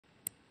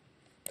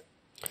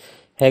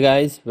Hey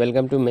guys,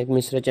 welcome to Make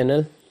Mishra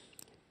channel.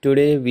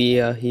 Today we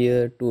are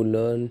here to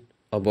learn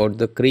about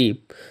the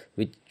creep,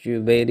 which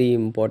is very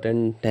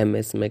important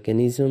damage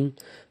mechanism.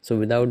 So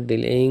without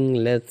delaying,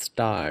 let's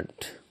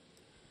start.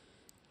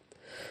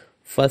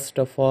 First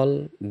of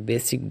all,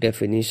 basic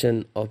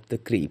definition of the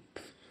creep.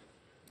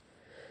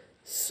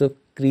 So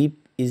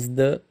creep is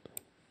the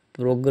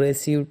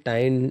progressive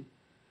time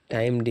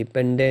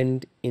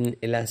dependent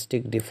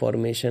inelastic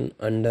deformation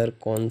under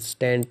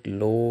constant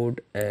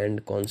load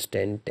and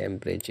constant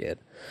temperature.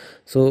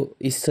 So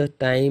it's a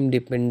time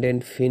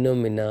dependent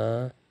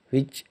phenomena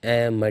which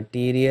a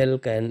material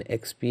can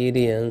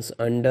experience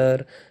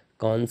under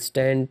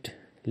constant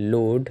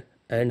load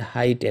and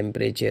high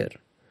temperature.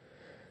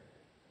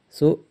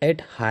 So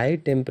at high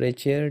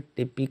temperature,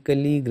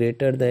 typically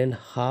greater than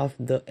half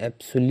the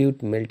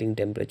absolute melting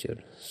temperature.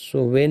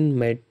 So when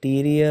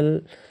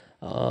material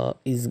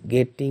is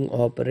getting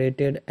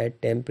operated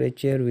at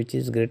temperature which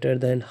is greater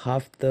than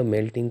half the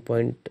melting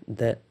point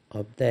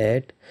of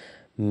that,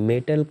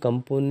 metal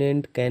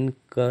component can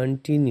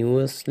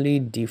continuously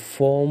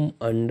deform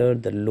under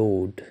the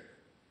load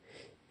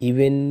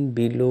even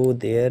below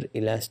their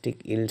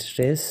elastic yield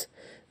stress.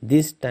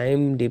 This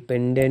time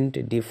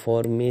dependent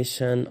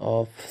deformation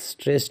of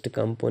stressed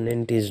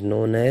component is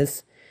known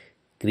as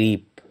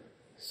creep.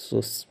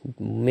 So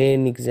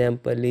main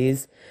example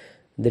is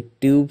the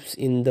tubes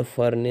in the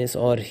furnace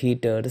or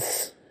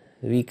heaters.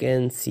 We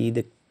can see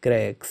the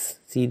cracks.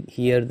 See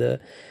here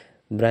the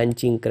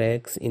branching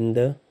cracks in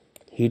the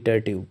heater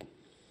tube.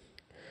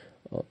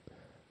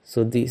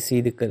 So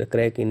see the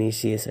crack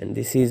initiation.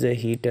 This is a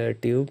heater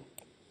tube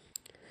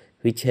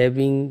which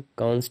having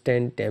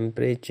constant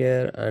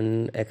temperature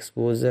and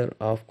exposure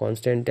of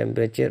constant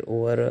temperature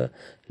over a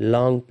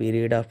long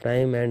period of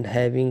time and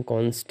having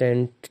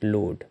constant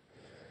load.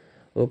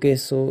 Okay,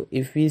 so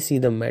if we see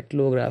the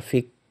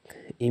metallographic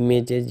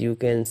images, you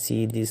can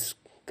see these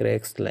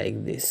cracks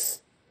like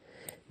this.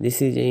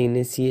 This is a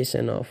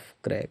initiation of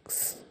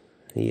cracks.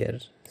 Here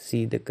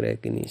see the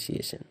crack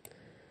initiation.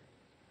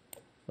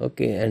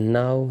 Okay, and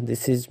now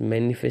this is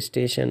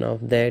manifestation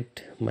of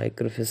that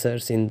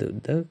microfissures in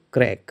the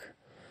crack.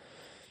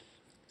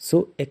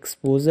 So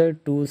exposure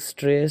to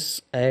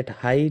stress at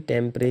high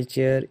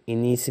temperature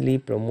initially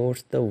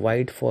promotes the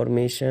white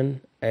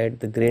formation at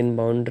the grain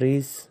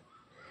boundaries,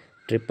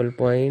 triple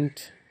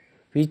point,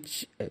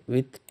 which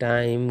with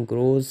time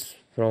grows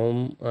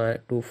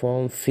to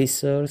form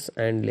fissures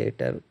and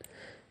later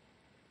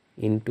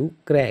into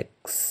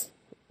cracks.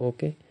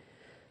 Okay,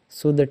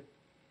 so the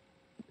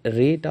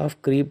rate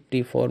of creep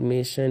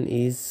deformation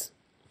is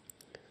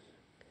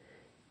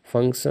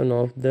function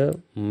of the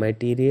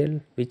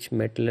material, which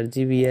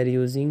metallurgy we are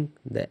using,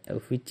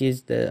 which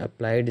is the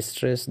applied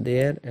stress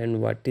there,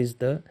 and what is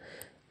the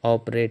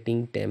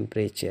operating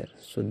temperature.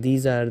 So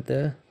these are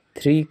the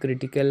three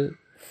critical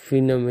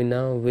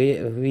phenomena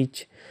where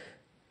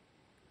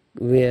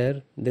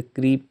the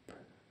creep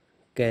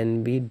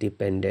can be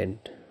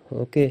dependent.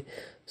 Okay,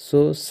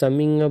 so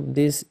summing up,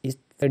 this is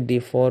the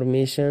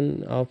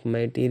deformation of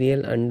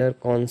material under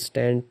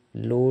constant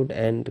load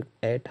and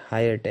at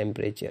higher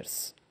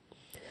temperatures.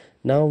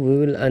 Now we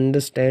will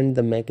understand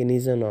the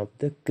mechanism of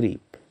the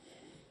creep.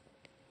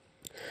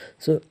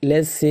 So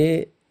let's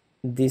say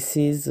this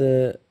is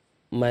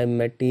my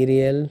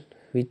material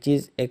which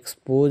is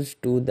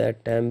exposed to the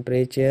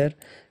temperature,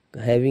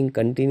 having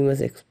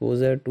continuous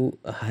exposure to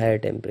a higher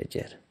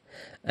temperature,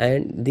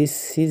 and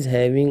this is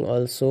having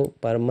also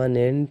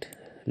permanent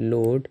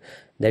load,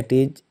 that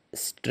is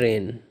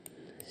strain.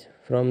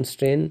 From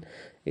strain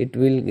it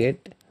will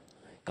get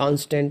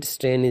constant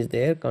strain is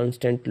there,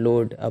 constant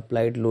load,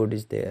 applied load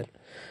is there.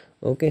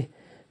 Okay,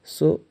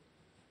 so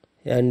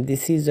and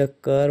this is a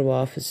curve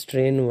of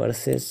strain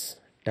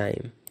versus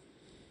time.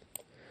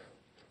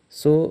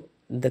 So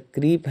the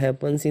creep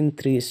happens in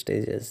three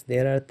stages.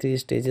 There are three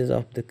stages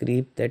of the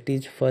creep. That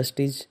is first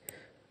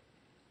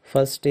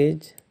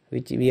stage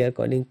which we are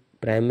calling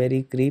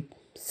primary creep,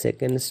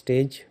 second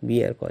stage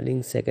we are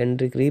calling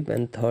secondary creep,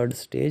 and third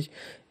stage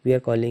we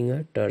are calling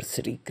a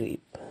tertiary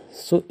creep.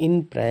 So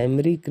in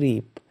primary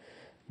creep,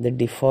 the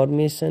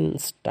deformation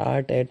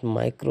start at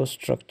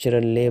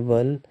microstructural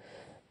level.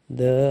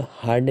 The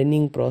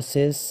hardening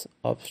process,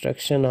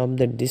 obstruction of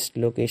the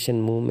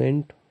dislocation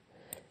movement,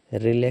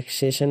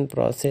 relaxation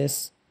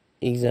process,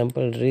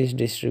 example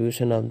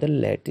redistribution of the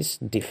lattice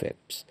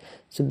defects.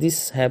 So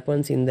this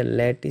happens in the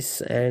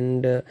lattice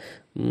and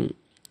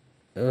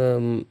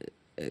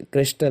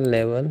crystal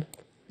level,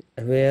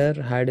 where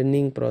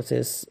hardening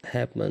process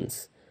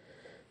happens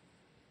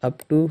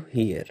up to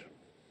here.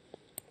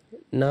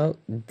 Now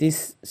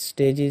this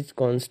stage is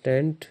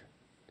constant,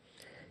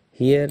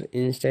 here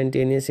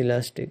instantaneous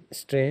elastic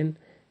strain.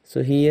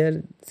 So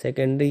here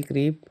secondary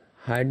creep,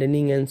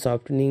 hardening and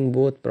softening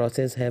both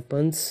process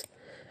happens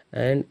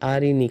and are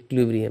in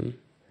equilibrium,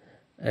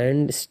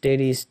 and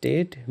steady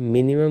state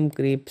minimum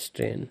creep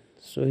strain.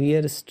 So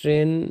here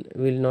strain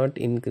will not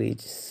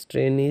increase,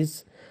 strain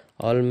is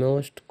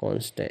almost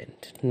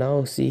constant.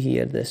 Now see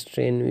here the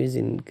strain is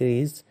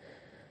increased.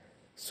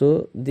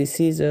 So this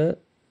is a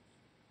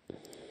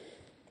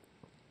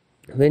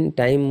When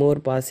time more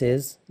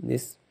passes,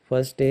 this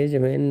first stage,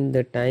 when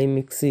the time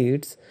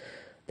exceeds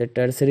the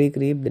tertiary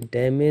creep, the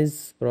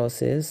damage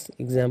process,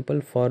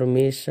 example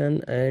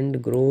formation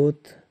and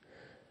growth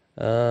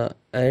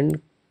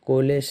and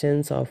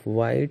coalescence of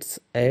whites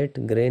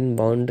at grain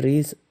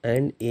boundaries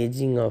and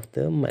aging of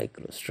the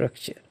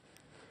microstructure.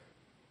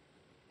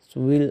 So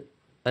we'll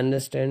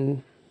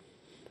understand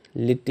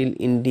little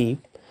in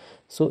deep.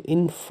 So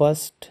in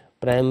first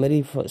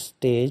primary first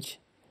stage,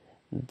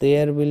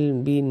 there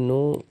will be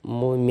no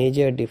more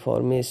major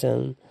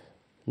deformation.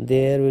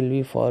 There will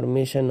be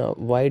formation of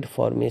wide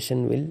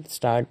formation will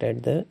start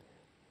at the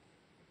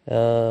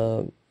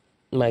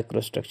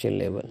microstructure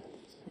level.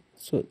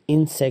 So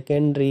in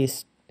secondary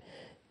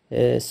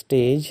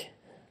stage,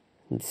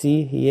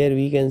 see here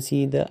we can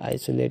see the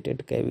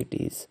isolated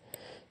cavities.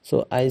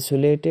 So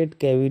isolated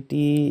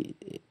cavities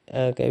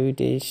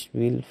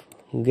will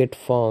get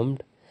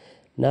formed.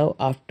 Now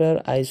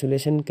after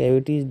isolation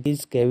cavities,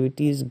 these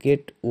cavities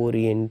get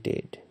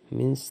oriented,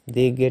 means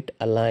they get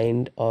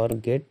aligned or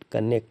get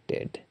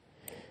connected.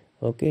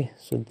 Okay,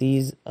 so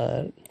these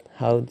are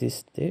how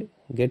they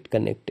get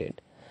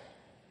connected.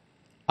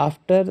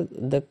 After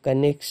the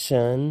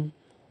connection,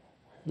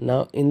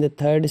 now in the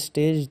third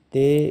stage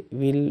they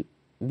will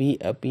be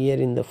appear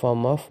in the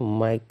form of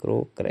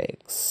micro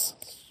cracks,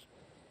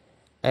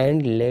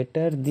 and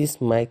later these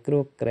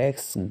micro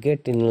cracks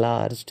get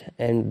enlarged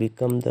and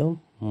become the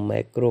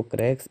macro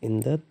cracks in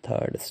the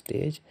third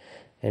stage,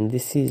 and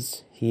this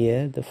is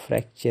here the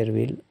fracture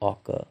will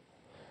occur.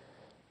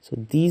 So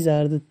these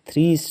are the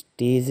three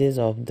stages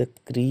of the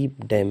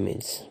creep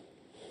damage.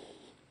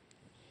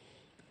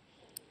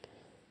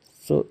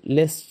 So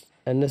let's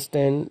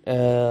understand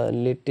a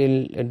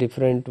little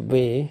different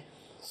way.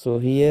 So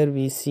here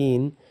we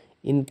seen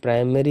in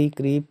primary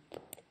creep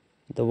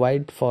the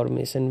white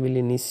formation will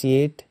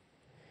initiate.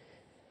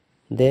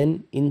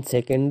 Then in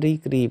secondary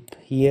creep,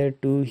 here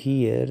to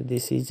here,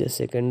 this is a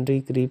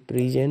secondary creep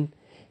region.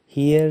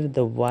 Here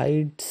the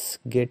whites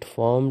get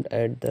formed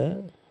at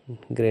the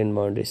grain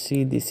boundary.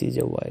 See, this is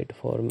a white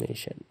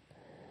formation.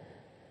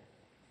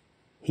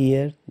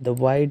 Here the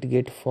white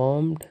get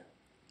formed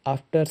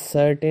after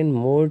certain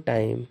more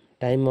time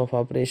of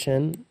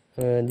operation.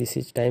 This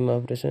is time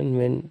of operation.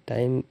 When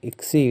time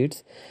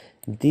exceeds,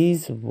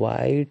 these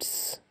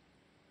whites,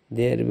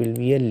 there will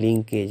be a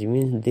linkage,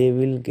 means they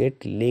will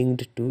get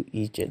linked to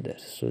each other.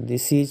 So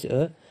this is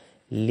a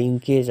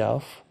linkage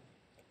of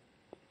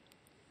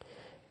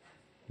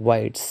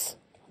whites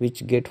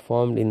which get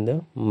formed in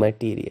the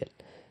material.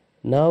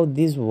 Now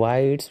these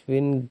whites,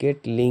 when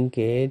get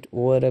linkage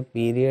over a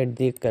period,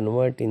 they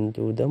convert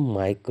into the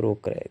micro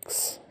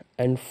cracks,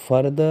 and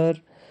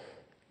further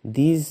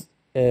these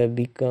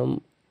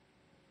become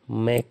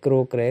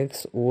macro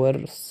cracks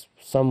over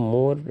some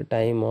more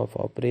time of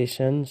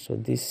operation. So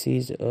this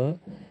is a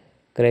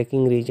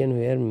cracking region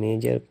where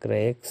major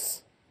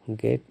cracks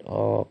get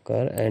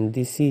occur, and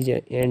this is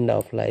a end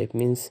of life,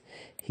 means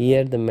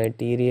here the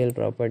material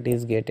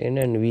properties get end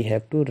and we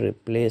have to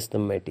replace the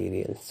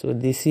material. So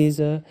this is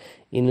a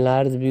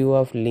enlarged view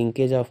of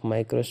linkage of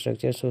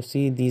microstructure. So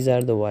see, these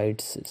are the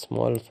whites,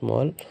 small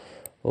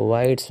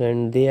whites,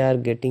 and they are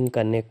getting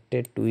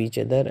connected to each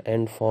other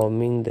and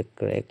forming the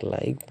crack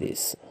like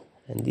this.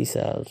 And these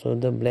are also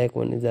the black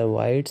one is the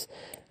whites,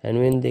 and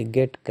when they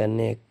get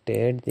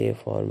connected, they are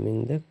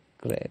forming the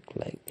crack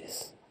like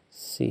this.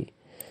 See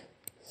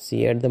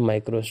at the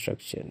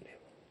microstructure level.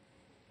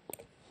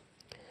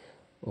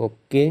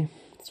 Okay,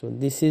 so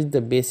this is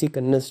the basic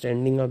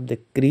understanding of the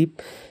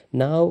creep.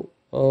 Now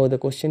the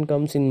question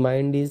comes in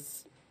mind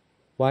is,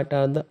 what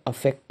are the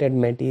affected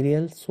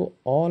materials? So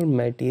all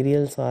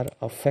materials are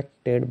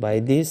affected by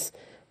this,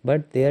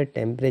 but their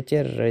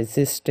temperature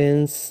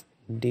resistance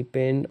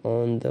depend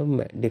on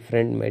the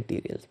different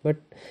materials, but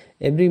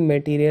every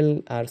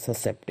material are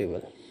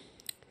susceptible.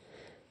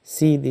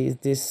 See,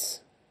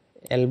 this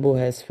elbow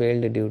has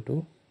failed due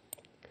to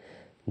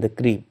the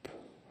creep.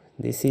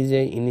 This is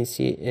a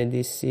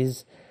this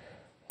is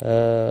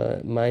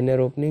a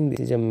minor opening, this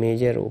is a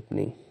major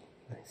opening,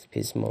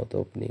 fish mouth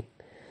opening.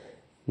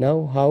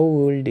 Now how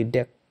we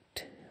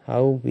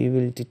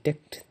will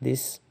detect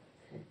this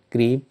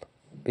creep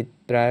with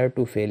prior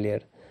to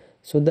failure?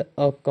 So the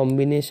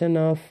combination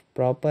of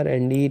proper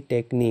NDE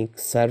technique,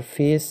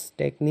 surface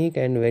technique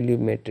and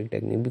volumetric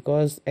technique,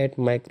 because at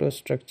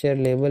microstructure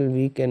level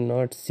we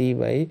cannot see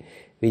by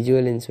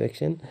visual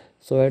inspection.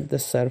 So at the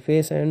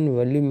surface and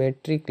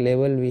volumetric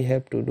level we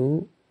have to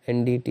do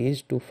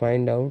NDTs to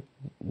find out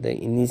the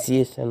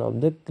initiation of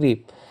the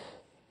creep.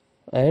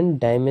 And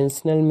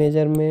dimensional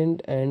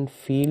measurement and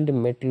field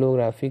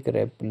metallographic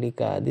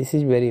replica, this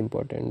is very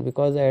important,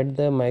 because at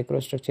the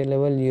microstructure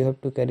level you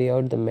have to carry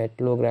out the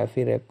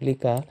metallography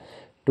replica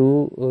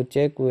to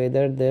check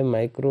whether the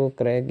micro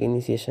crack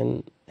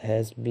initiation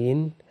has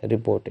been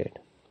reported.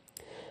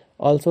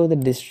 Also the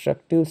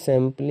destructive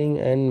sampling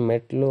and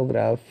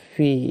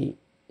metallography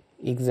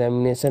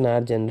examination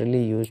are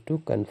generally used to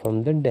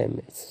confirm the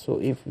damage. So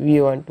if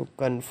we want to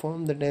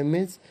confirm the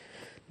damage,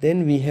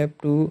 then we have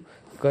to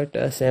cut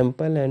a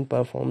sample and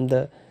perform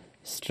the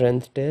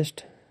strength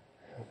test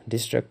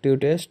destructive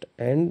test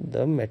and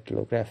the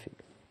metallography.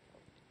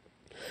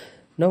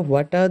 Now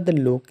what are the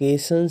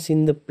locations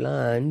in the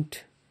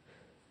plant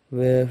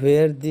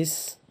where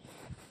this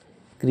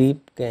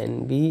creep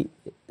can be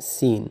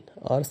seen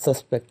or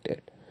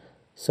suspected?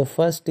 So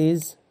first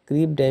is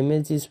creep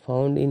damage is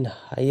found in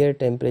higher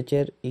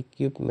temperature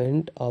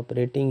equipment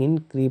operating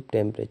in creep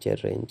temperature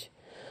range.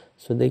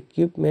 So the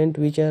equipment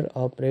which are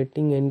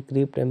operating in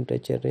creep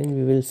temperature range,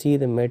 we will see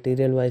the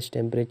material wise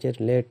temperature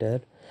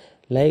later,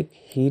 like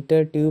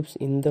heater tubes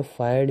in the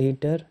fired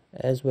heater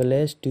as well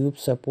as tube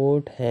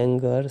support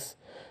hangers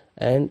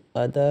and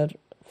other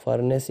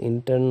furnace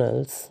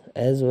internals,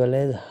 as well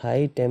as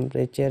high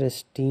temperature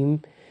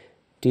steam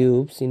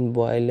tubes in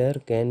boiler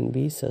can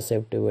be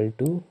susceptible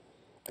to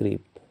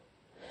creep.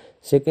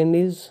 Second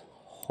is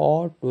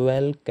hot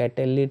well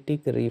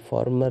catalytic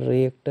reformer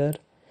reactor,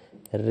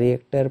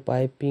 reactor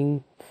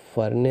piping,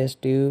 furnace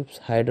tubes,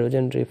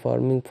 hydrogen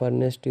reforming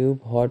furnace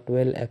tube, hot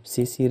well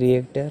FCC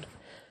reactor,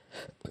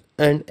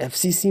 and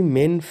FCC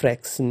main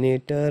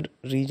fractionator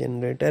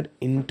regenerator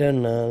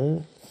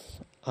internal,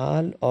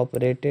 all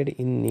operated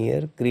in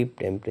near creep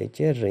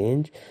temperature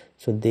range,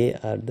 so they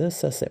are the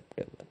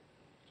susceptible.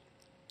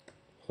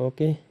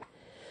 Okay,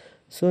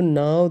 so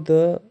now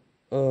the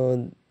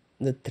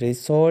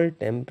threshold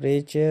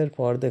temperature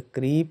for the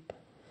creep.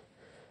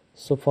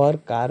 So for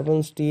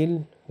carbon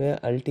steel, where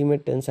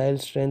ultimate tensile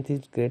strength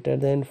is greater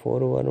than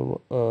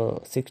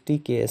 4/60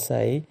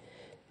 ksi,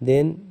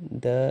 then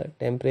the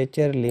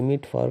temperature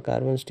limit for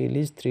carbon steel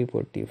is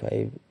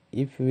 345.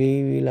 If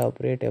we will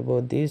operate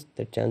above this,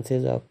 the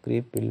chances of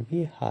creep will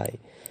be high.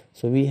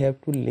 So we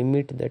have to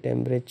limit the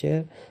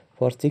temperature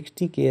for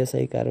 60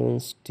 ksi carbon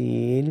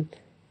steel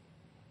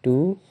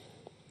to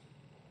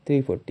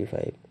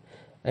 345,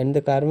 and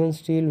the carbon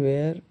steel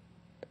where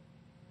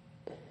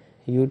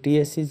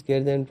UTS is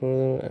greater than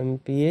 4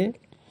 MPa,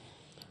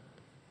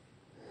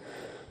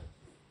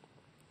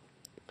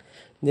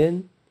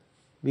 then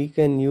we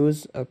can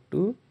use up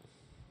to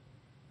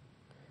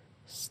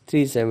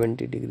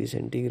 370 degrees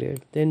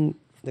centigrade. Then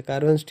the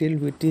carbon steel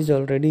which is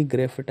already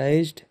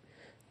graphitized,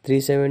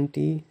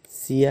 370,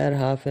 CR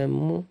half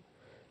MO,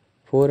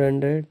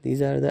 400,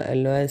 these are the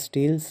alloy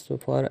steels. So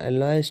for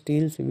alloy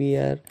steels we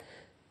are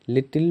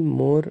little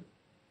more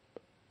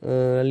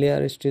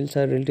earlier steels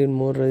are little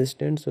more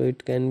resistant, so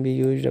it can be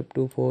used up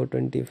to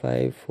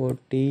 425,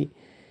 40,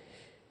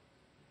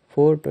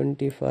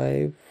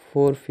 425,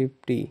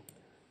 450.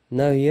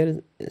 Now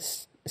here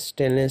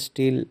stainless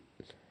steel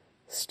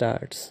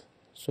starts.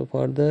 So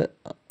for the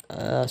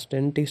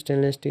authentic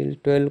stainless steel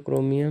 12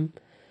 chromium,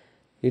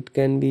 it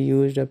can be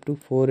used up to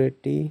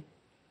 480,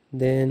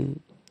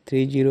 then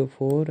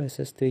 304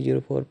 SS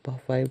 304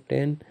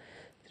 510,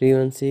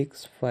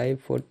 316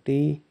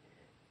 540,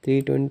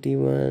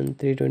 321,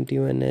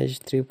 321H,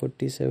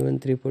 347,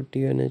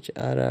 341H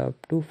are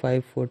up to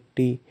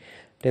 540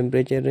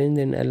 temperature range.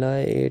 Then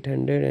alloy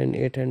 800 and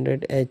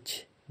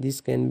 800H,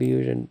 this can be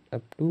used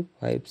up to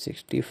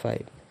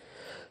 565.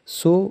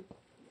 So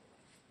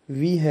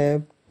we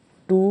have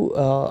to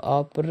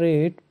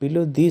operate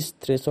below this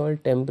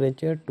threshold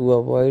temperature to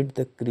avoid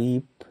the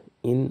creep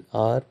in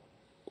our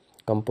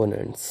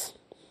components.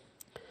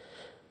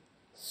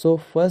 So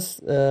first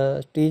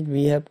stage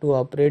we have to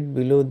operate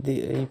below the,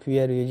 if we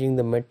are using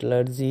the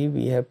metallurgy,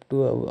 we have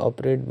to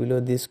operate below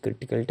these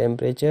critical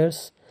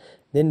temperatures.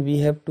 Then we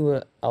have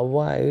to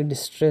avoid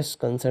stress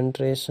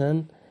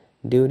concentration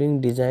during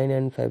design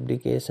and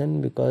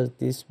fabrication, because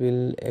this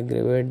will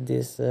aggravate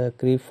this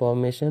creep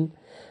formation.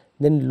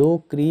 Then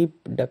low creep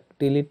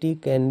ductility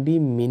can be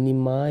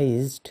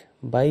minimized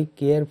by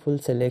careful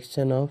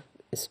selection of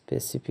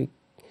specific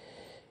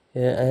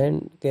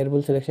and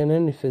careful selection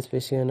and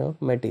specification of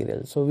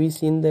material. So we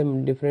seen the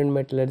different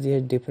metallurgy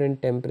has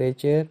different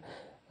temperature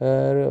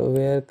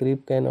where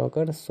creep can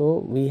occur, so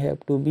we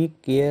have to be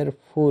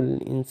careful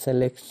in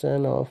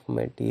selection of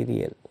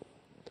material.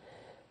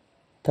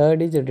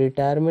 Third is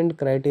retirement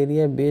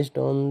criteria based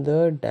on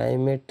the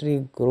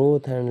diametric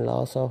growth and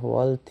loss of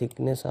wall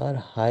thickness are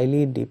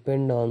highly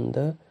depend on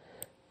the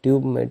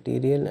tube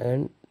material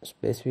and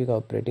specific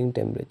operating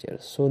temperature.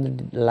 So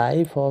the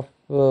life of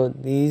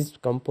these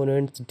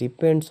components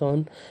depends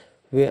on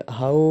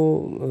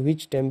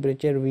which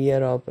temperature we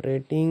are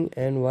operating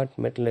and what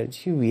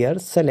metallurgy we are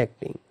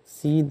selecting.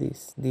 See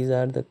this, these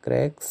are the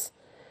cracks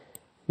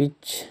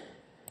which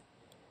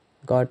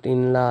got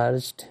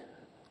enlarged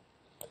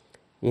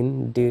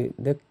in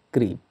the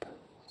creep.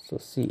 So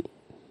see,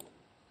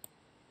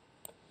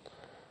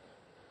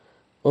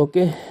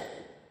 okay.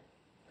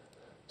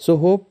 So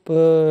hope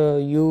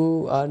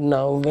you are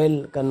now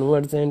well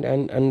conversant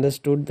and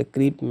understood the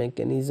creep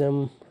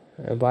mechanism,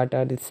 what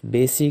are its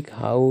basic,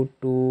 how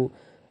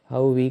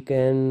we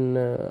can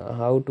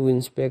how to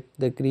inspect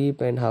the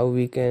creep and how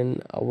we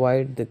can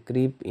avoid the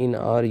creep in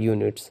our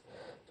units.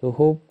 So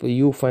hope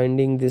you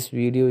finding this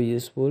video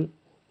useful.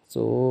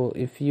 So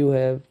if you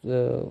have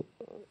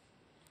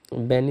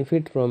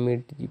benefit from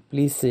it,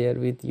 please share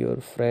with your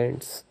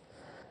friends.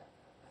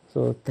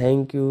 So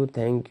thank you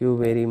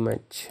very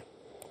much.